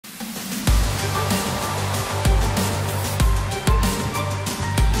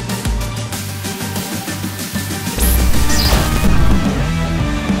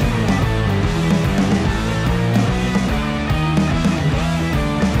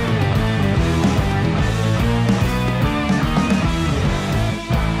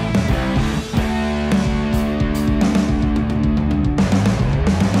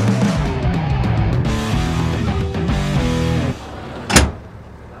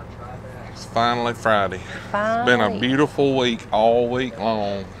finally Friday. Finally. It's been a beautiful week all week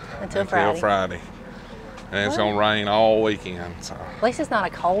long Until Friday. And it's going to rain all weekend. So. At least it's not a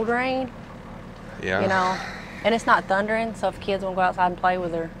cold rain. Yeah. You know, and it's not thundering, so if kids want to go outside and play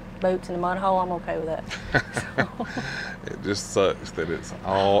with their boots in the mud hole, I'm okay with that. It just sucks that it's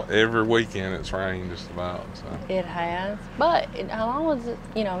every weekend it's rained just about. So. It has. But how long as,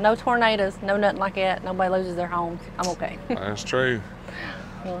 you know, no tornadoes, no nothing like that, nobody loses their homes, I'm okay. That's true.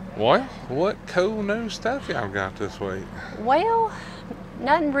 Well, what cool new stuff y'all got this week? Well,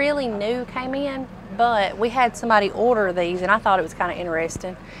 nothing really new came in, but we had somebody order these, and I thought it was kind of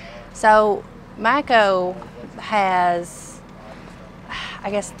interesting. So, Matco has, I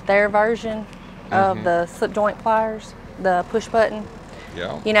guess, their version of the slip joint pliers, the push button.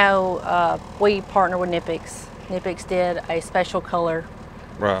 Yeah. You know, we partner with Knipex. Knipex did a special color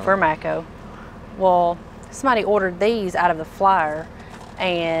for Matco. Well, somebody ordered these out of the flyer,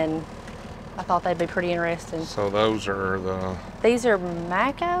 and I thought they'd be pretty interesting. So those are These are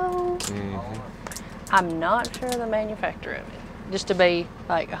Matco. I'm not sure the manufacturer of it, just to be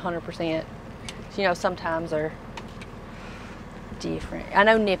like 100%. You know, sometimes they're different. I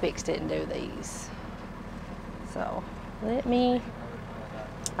know Knipex didn't do these. So I'm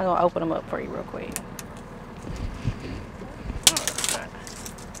gonna open them up for you real quick.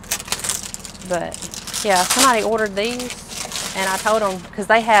 But yeah, somebody ordered these, and I told them, because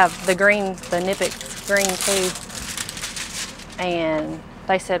they have the green, the Knipex green too, and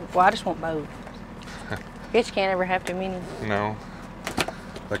they said, well, I just want both. Guess you can't ever have too many. No.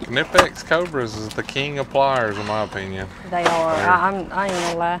 The Knipex Cobras is the king of pliers, in my opinion. They are. I ain't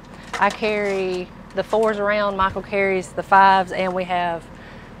gonna lie. I carry the 4s around. Michael carries the 5s, and we have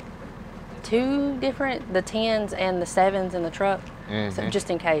 2 different, the 10s and the 7s in the truck. So just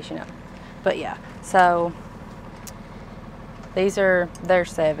in case, you know. But yeah, so these are their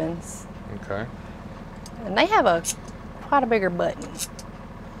 7s. Okay. And they have quite a bigger button.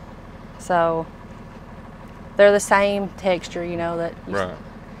 So they're the same texture, you know, that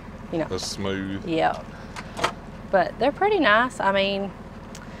you know. The smooth. Yeah. But they're pretty nice. I mean,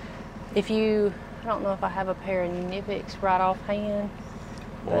 I don't know if I have a pair of Knipex right offhand.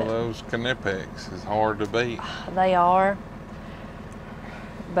 Well, those Knipex is hard to beat. They are.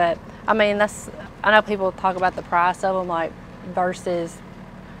 But I mean, I know people talk about the price of them, like versus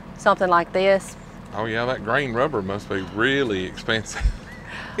something like this. Oh yeah, that green rubber must be really expensive.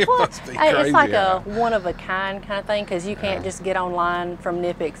 It Well, must be crazy. it's like a one-of-a-kind kind of thing, because you can't just get online from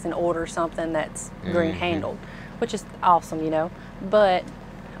Knipex and order something that's green handled, which is awesome, you know. But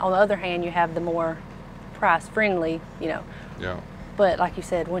on the other hand, you have the more price-friendly, you know. Yeah. But like you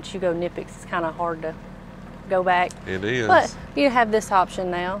said, once you go Knipex, it's kind of hard to go back. It is. But you have this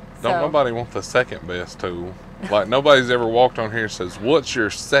option now. Don't nobody want the second best tool. Like, nobody's ever walked on here and says, what's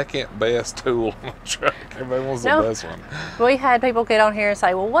your second best tool on the truck? Everybody wants the best one. We had people get on here and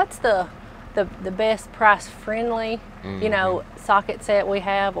say, well, what's the best price friendly, you know, socket set we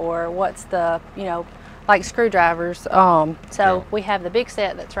have, or what's the, you know, like screwdrivers. We have the big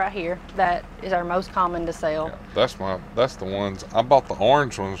set that's right here. That is our most common to sell. Yeah, that's the ones. I bought the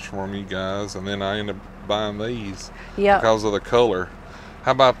orange ones from you guys, and then I ended up buying these because of the color.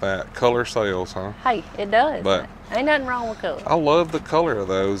 How about that? Color sales, huh? Hey, it does. But ain't nothing wrong with color. I love the color of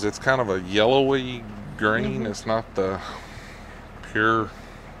those. It's kind of a yellowy green. It's not the pure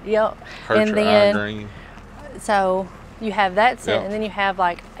and then green. So you have that set, and then you have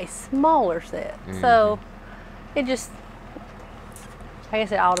like a smaller set. So it just, I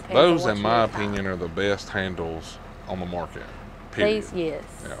guess it all depends. Those, on in my opinion, are the best handles on the market. Period. These, yes.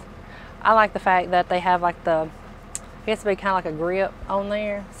 Yeah. I like the fact that they have like I guess it'd be kind of like a grip on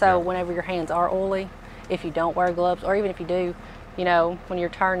there. So whenever your hands are oily, if you don't wear gloves, or even if you do, you know, when you're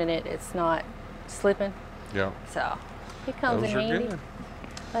turning it, it's not slipping. Yeah. So it comes in handy. Good.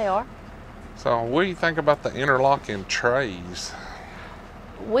 They are. So what do you think about the interlocking trays?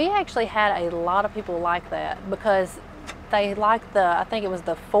 We actually had a lot of people like that, because they like I think it was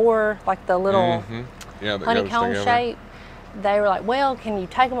the 4, like the little honeycomb shape. They were like, well, can you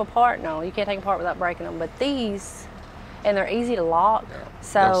take them apart? No, you can't take them apart without breaking them. But these, and they're easy to lock. Yeah.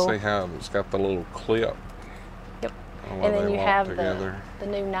 So see how it's got the little clip. Yep. And then you have the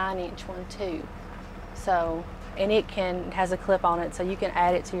new 9-inch one too. So, and it has a clip on it, so you can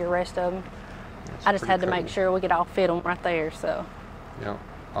add it to your rest of them. I just had to make sure we could all fit them right there. So. Yeah,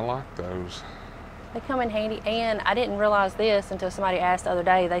 I like those. They come in handy, and I didn't realize this until somebody asked the other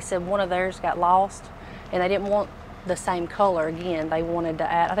day. They said one of theirs got lost, and they didn't want the same color again. They wanted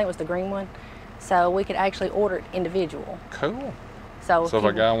to add, I think it was the green one, so we could actually order it individual. Cool. So if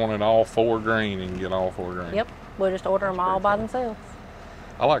a guy wanted all 4 green, he can get all 4 green. Yep, we'll just order them all by themselves.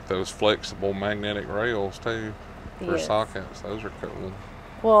 I like those flexible magnetic rails too for sockets. Those are cool.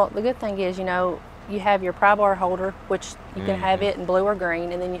 Well, the good thing is, you know, you have your pry bar holder, which you can have it in blue or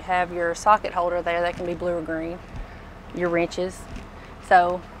green, and then you have your socket holder there that can be blue or green, your wrenches.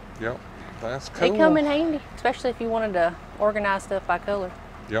 So yep, that's cool. They come in handy, especially if you wanted to organize stuff by color.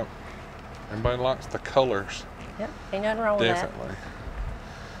 Yep, everybody likes the colors. Yep, ain't nothing wrong with that. Definitely.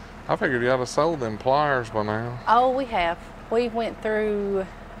 I figured you ought to sold them pliers by now. Oh, we have. We went through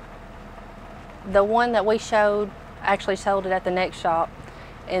the one that we showed, actually sold it at the next shop,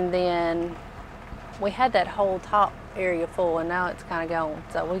 and then we had that whole top area full, and now it's kind of gone.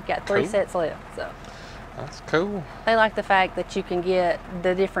 So we've got 3 sets left. So that's cool. They like the fact that you can get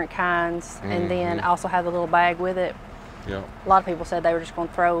the different kinds, and then also have the little bag with it. Yep. A lot of people said they were just going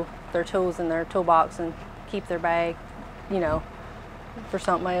to throw their tools in their toolbox and keep their bag, you know, for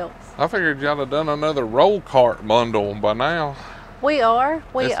something else. I figured y'all have done another roll cart bundle by now. We are.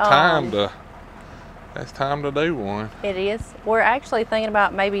 It's time to do one. It is. We're actually thinking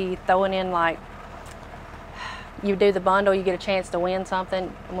about maybe throwing in, like, you do the bundle, you get a chance to win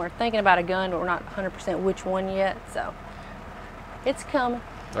something. And we're thinking about a gun, but we're not 100% which one yet. So it's coming.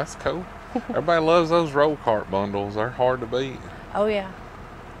 That's cool. Everybody loves those roll cart bundles. They're hard to beat. Oh yeah.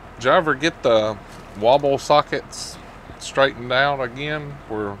 Did you ever get the wobble sockets straightened out again,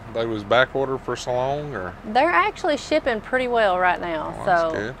 where they was back ordered for so long? Or they're actually shipping pretty well right now. Oh, so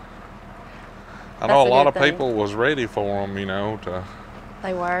that's good. I know a lot of people was ready for them, you know, to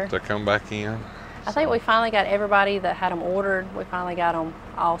come back in. I think we finally got everybody that had them ordered. We finally got them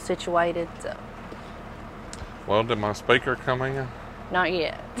all situated. So. Well, did my speaker come in? Not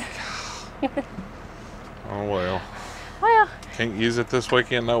yet. Oh well. Well. Can't use it this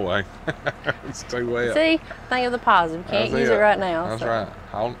weekend, no way. It's too wet. See, think of the positive. Can't use it right now. That's right.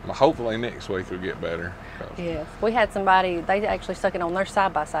 Hopefully next week will get better. Yes, we had somebody. They actually stuck it on their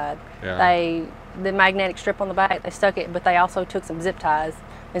side by side. Yeah. The magnetic strip on the back. They stuck it, but they also took some zip ties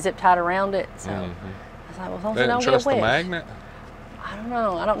and zip tied around it. So I was like, well, as long as it don't get wet. The magnet? I don't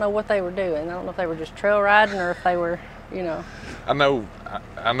know. I don't know what they were doing. I don't know if they were just trail riding or if they were, you know. I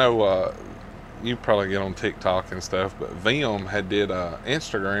know. You probably get on TikTok and stuff, but Vim did a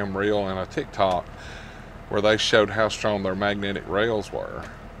Instagram reel and a TikTok where they showed how strong their magnetic rails were.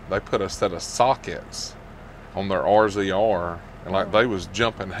 They put a set of sockets on their RZR, and like they was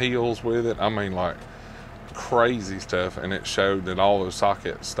jumping heels with it. I mean, like crazy stuff, and it showed that all those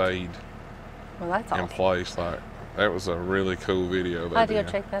sockets stayed in place. Like that was a really cool video. I had to go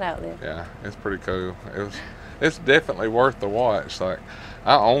check that out then. Yeah, it's pretty cool. It's definitely worth the watch. Like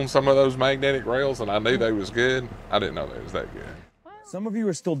I own some of those magnetic rails, and I knew they was good. I didn't know they was that good. Some of you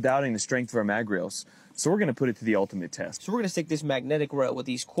are still doubting the strength of our mag rails, so we're going to put it to the ultimate test. So we're going to stick this magnetic rail with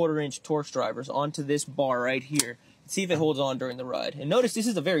these 1/4-inch Torx drivers onto this bar right here and see if it holds on during the ride. And notice this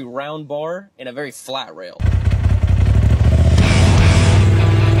is a very round bar and a very flat rail.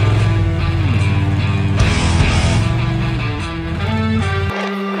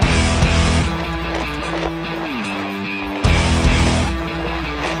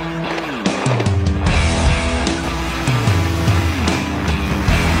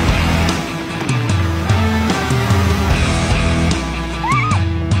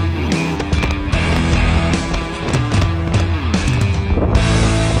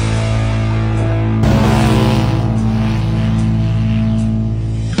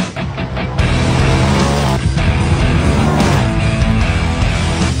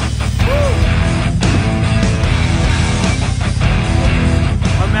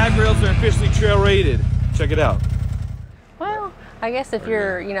 Check it out. Well, I guess if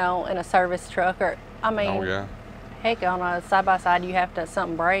you're, you know, in a service truck, or I mean, heck, on a side-by-side, you have to,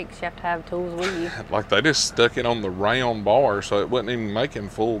 something breaks, you have to have tools with you. Like they just stuck it on the round bar, so it wasn't even making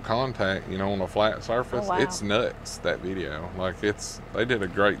full contact, you know, on a flat surface. Oh, wow. It's nuts, that video. Like they did a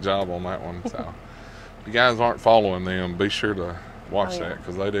great job on that one. So if you guys aren't following them, be sure to watch that,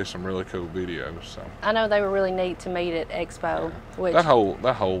 because they do some really cool videos. So I know they were really neat to meet at Expo. Which that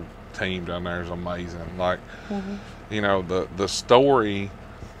whole team down there is amazing. Like you know, the story,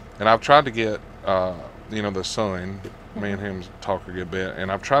 and I've tried to get you know, the son, me and him talk a good bit, and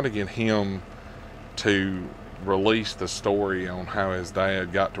I've tried to get him to release the story on how his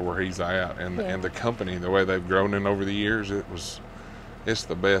dad got to where he's at, and the company, the way they've grown in over the years. It's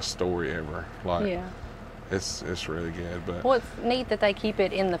the best story ever. Like it's really good. But well, it's neat that they keep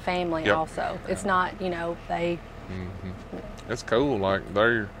it in the family also. It's not, you know, they it's cool. Like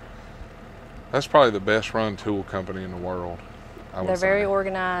that's probably the best run tool company in the world. They're very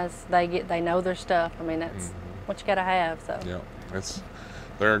organized. They know their stuff. I mean, that's what you got to have. So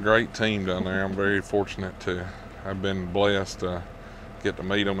they're a great team down there. I'm very fortunate to have been blessed to get to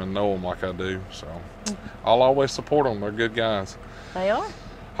meet them and know them like I do. So I'll always support them. They're good guys. They are.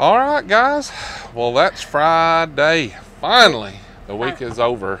 All right, guys. Well, that's Friday. Finally, the week is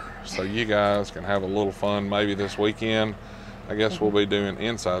over, so you guys can have a little fun maybe this weekend. I guess we'll be doing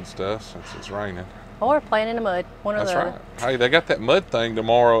inside stuff since it's raining. Or playing in the mud. One or That's the right. other. Hey, they got that mud thing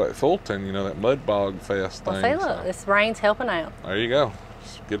tomorrow at Fulton, you know, that mud bog fest thing. Well, see, look, this rain's helping out. There you go.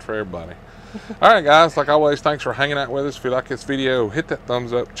 It's good for everybody. All right, guys, like always, thanks for hanging out with us. If you like this video, hit that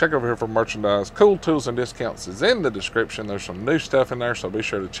thumbs up. Check over here for merchandise. Cool tools and discounts is in the description. There's some new stuff in there, so be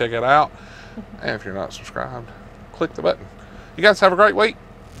sure to check it out. And if you're not subscribed, click the button. You guys have a great week.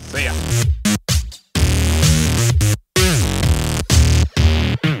 See ya.